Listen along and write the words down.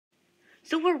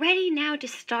So we're ready now to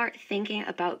start thinking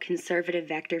about conservative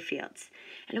vector fields.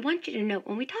 And I want you to note,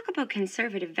 when we talk about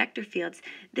conservative vector fields,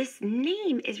 this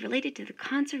name is related to the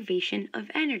conservation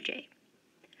of energy.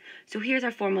 So here's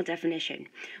our formal definition.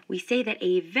 We say that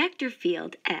a vector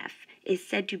field, F, is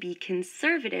said to be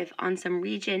conservative on some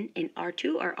region in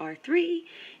R2 or R3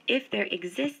 if there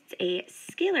exists a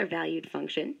scalar valued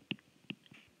function,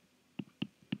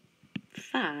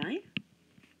 phi,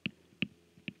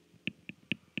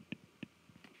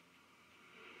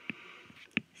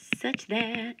 such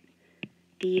that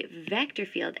the vector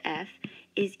field F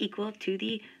is equal to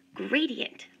the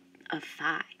gradient of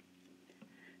phi.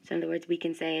 So in other words, we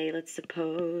can say, let's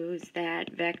suppose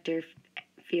that vector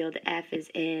field F is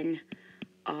in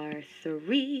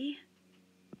R3.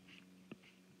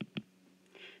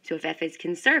 So if F is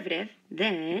conservative,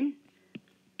 then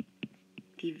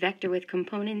the vector with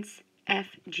components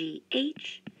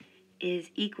FGH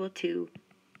is equal to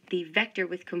the vector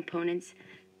with components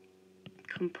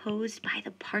composed by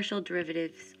the partial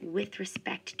derivatives with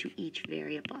respect to each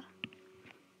variable.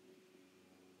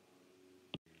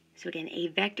 So again, a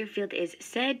vector field is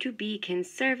said to be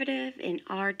conservative in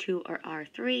R2 or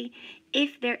R3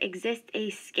 if there exists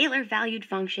a scalar valued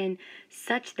function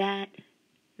such that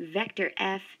vector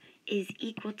F is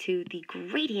equal to the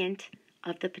gradient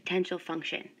of the potential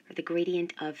function, or the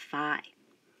gradient of phi.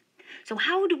 So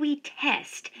how do we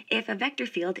test if a vector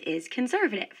field is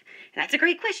conservative? That's a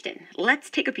great question. Let's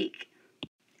take a peek.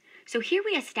 So here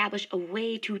we establish a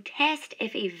way to test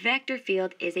if a vector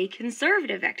field is a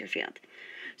conservative vector field.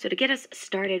 So to get us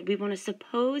started, we want to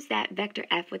suppose that vector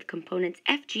F with components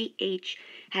FGH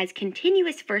has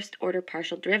continuous first order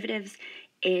partial derivatives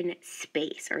in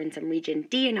space, or in some region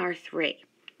D and R3.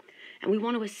 And we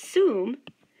want to assume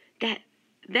that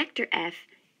vector F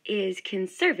is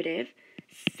conservative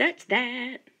such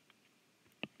that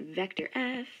vector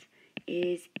F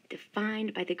is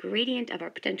defined by the gradient of our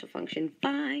potential function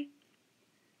phi,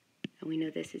 and we know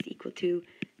this is equal to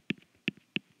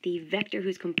the vector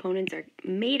whose components are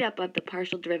made up of the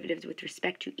partial derivatives with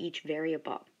respect to each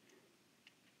variable.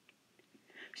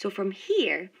 So from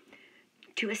here,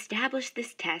 to establish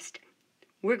this test,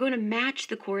 we're going to match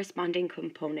the corresponding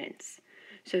components.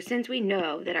 So since we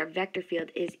know that our vector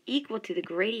field is equal to the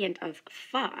gradient of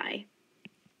phi,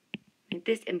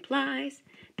 this implies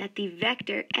that the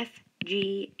vector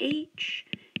FGH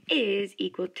is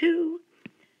equal to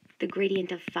the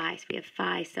gradient of phi. So we have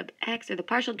phi sub x, or the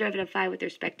partial derivative of phi with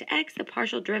respect to x, the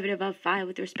partial derivative of phi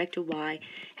with respect to y,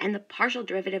 and the partial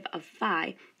derivative of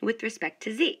phi with respect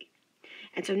to z.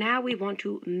 And so now we want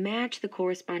to match the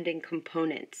corresponding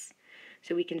components.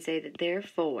 So we can say that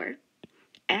therefore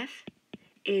f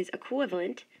is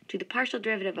equivalent to the partial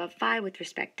derivative of phi with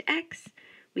respect to x.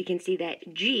 We can see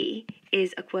that g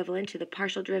is equivalent to the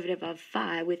partial derivative of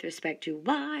phi with respect to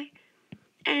y.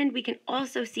 And we can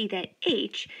also see that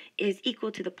h is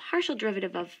equal to the partial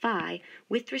derivative of phi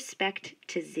with respect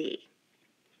to z.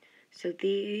 So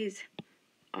these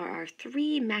are our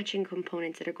three matching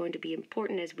components that are going to be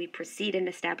important as we proceed in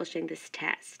establishing this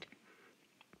test.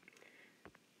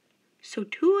 So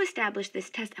to establish this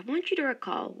test, I want you to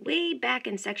recall way back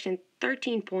in section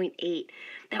 13.8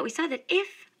 that we saw that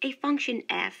if a function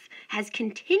f has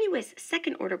continuous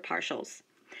second order partials,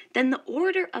 then the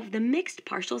order of the mixed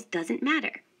partials doesn't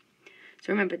matter.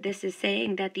 So remember, this is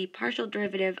saying that the partial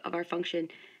derivative of our function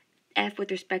f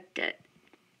with respect to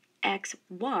x,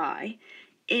 y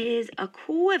is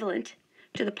equivalent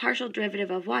to the partial derivative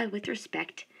of y with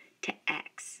respect to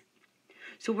x.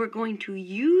 So we're going to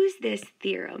use this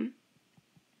theorem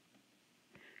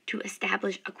to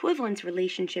establish equivalence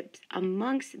relationships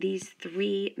amongst these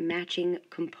three matching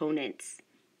components.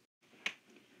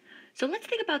 So let's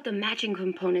think about the matching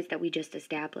components that we just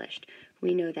established.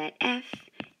 We know that f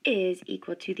is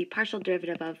equal to the partial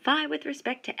derivative of phi with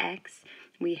respect to x.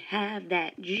 We have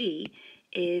that g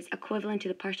is equivalent to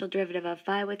the partial derivative of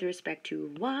phi with respect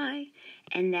to y,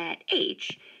 and that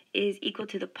h is equal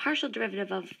to the partial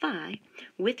derivative of phi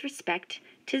with respect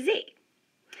to z.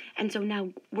 And so now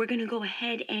we're going to go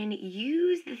ahead and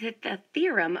use the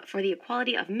theorem for the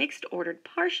equality of mixed ordered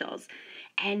partials,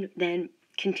 and then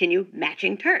continue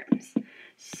matching terms.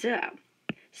 So,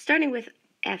 starting with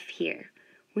f here,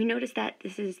 we notice that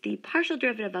this is the partial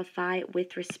derivative of phi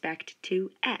with respect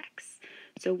to x.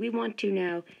 So we want to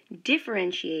now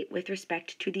differentiate with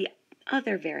respect to the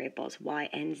other variables, y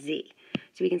and z.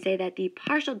 So we can say that the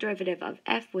partial derivative of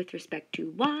f with respect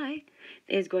to y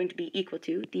is going to be equal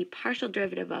to the partial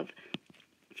derivative of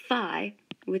phi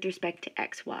with respect to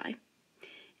xy,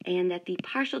 and that the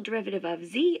partial derivative of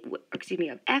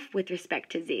of f with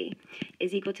respect to z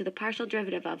is equal to the partial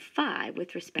derivative of phi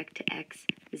with respect to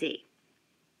xz.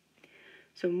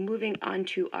 So moving on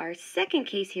to our second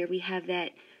case here, we have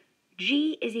that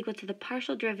g is equal to the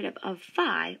partial derivative of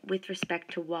phi with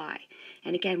respect to y.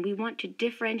 And again, we want to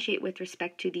differentiate with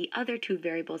respect to the other two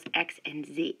variables, x and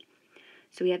z.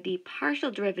 So we have the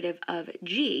partial derivative of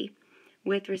g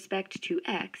with respect to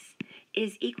x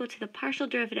is equal to the partial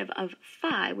derivative of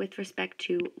phi with respect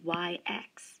to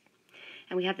yx.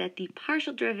 And we have that the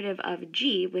partial derivative of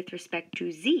g with respect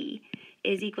to z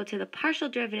is equal to the partial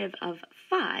derivative of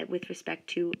phi with respect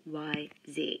to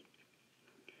yz.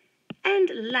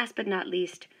 And last but not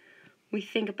least, we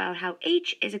think about how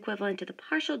h is equivalent to the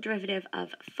partial derivative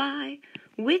of phi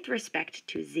with respect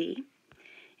to z.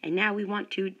 And now we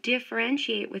want to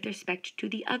differentiate with respect to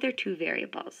the other two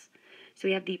variables. So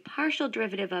we have the partial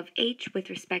derivative of h with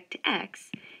respect to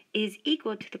x is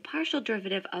equal to the partial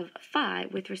derivative of phi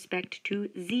with respect to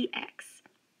zx.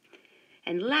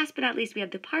 And last but not least, we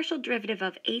have the partial derivative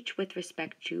of h with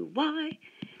respect to y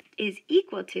is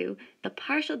equal to the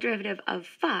partial derivative of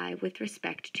phi with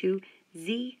respect to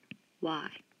zy.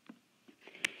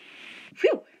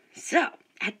 Phew! So,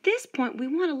 at this point, we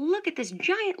want to look at this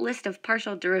giant list of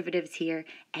partial derivatives here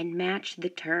and match the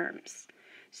terms.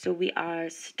 So we are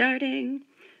starting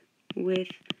with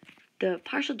the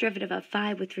partial derivative of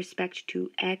phi with respect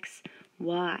to x,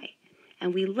 y.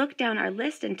 And we look down our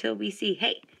list until we see,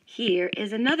 hey, here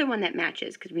is another one that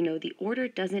matches, because we know the order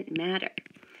doesn't matter.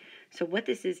 So what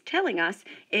this is telling us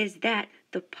is that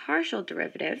the partial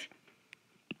derivative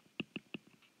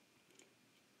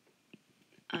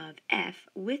of f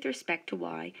with respect to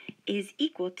y is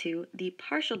equal to the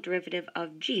partial derivative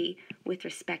of g with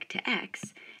respect to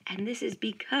x. And this is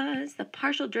because the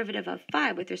partial derivative of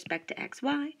phi with respect to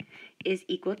xy is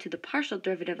equal to the partial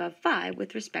derivative of phi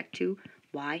with respect to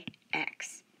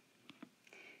yx.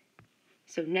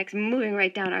 So next, moving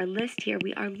right down our list here,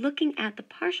 we are looking at the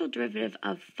partial derivative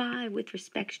of phi with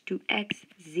respect to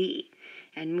xz.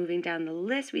 And moving down the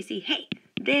list, we see, hey,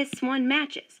 this one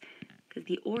matches, because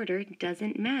the order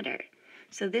doesn't matter.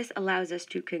 So this allows us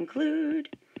to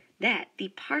conclude that the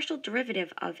partial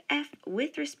derivative of f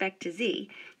with respect to z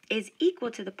is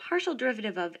equal to the partial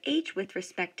derivative of h with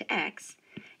respect to x.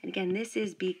 And again, this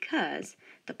is because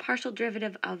the partial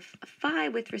derivative of phi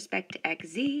with respect to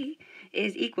xz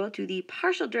is equal to the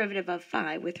partial derivative of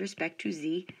phi with respect to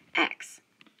zx.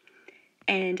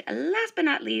 And last but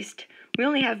not least, we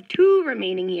only have two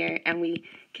remaining here, and we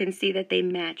can see that they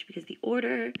match because the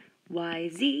order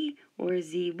yz or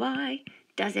zy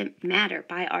doesn't matter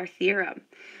by our theorem.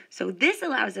 So this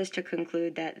allows us to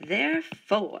conclude that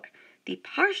therefore the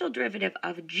partial derivative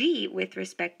of g with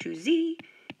respect to z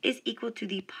is equal to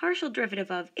the partial derivative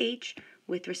of h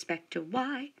with respect to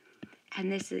y.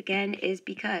 And this again is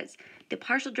because the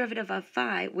partial derivative of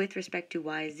phi with respect to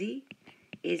yz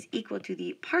is equal to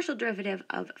the partial derivative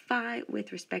of phi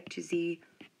with respect to zy.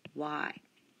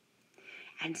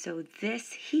 And so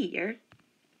this here,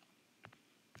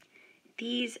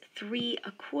 these three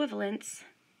equivalents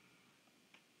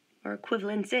or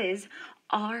equivalences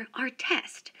are our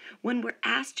test. When we're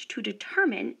asked to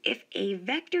determine if a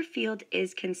vector field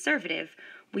is conservative,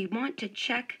 we want to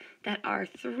check that our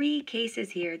three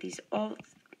cases here, all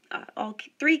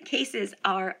three cases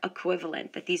are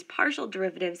equivalent, that these partial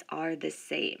derivatives are the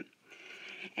same.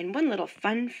 And one little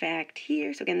fun fact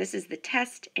here, so again, this is the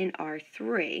test in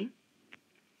R3,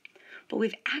 but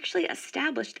we've actually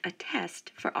established a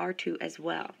test for R2 as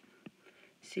well.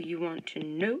 So you want to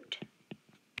note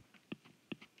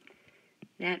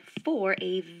that for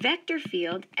a vector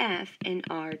field f in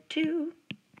R2,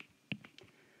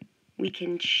 we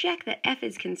can check that f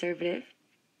is conservative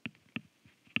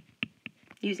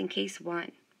using case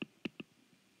 1.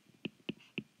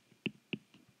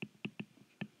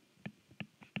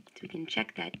 So we can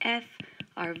check that f,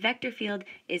 our vector field,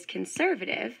 is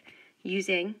conservative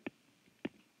using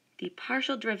the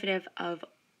partial derivative of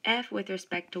f with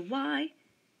respect to y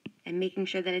and making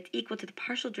sure that it's equal to the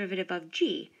partial derivative of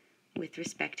g with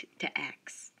respect to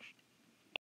x.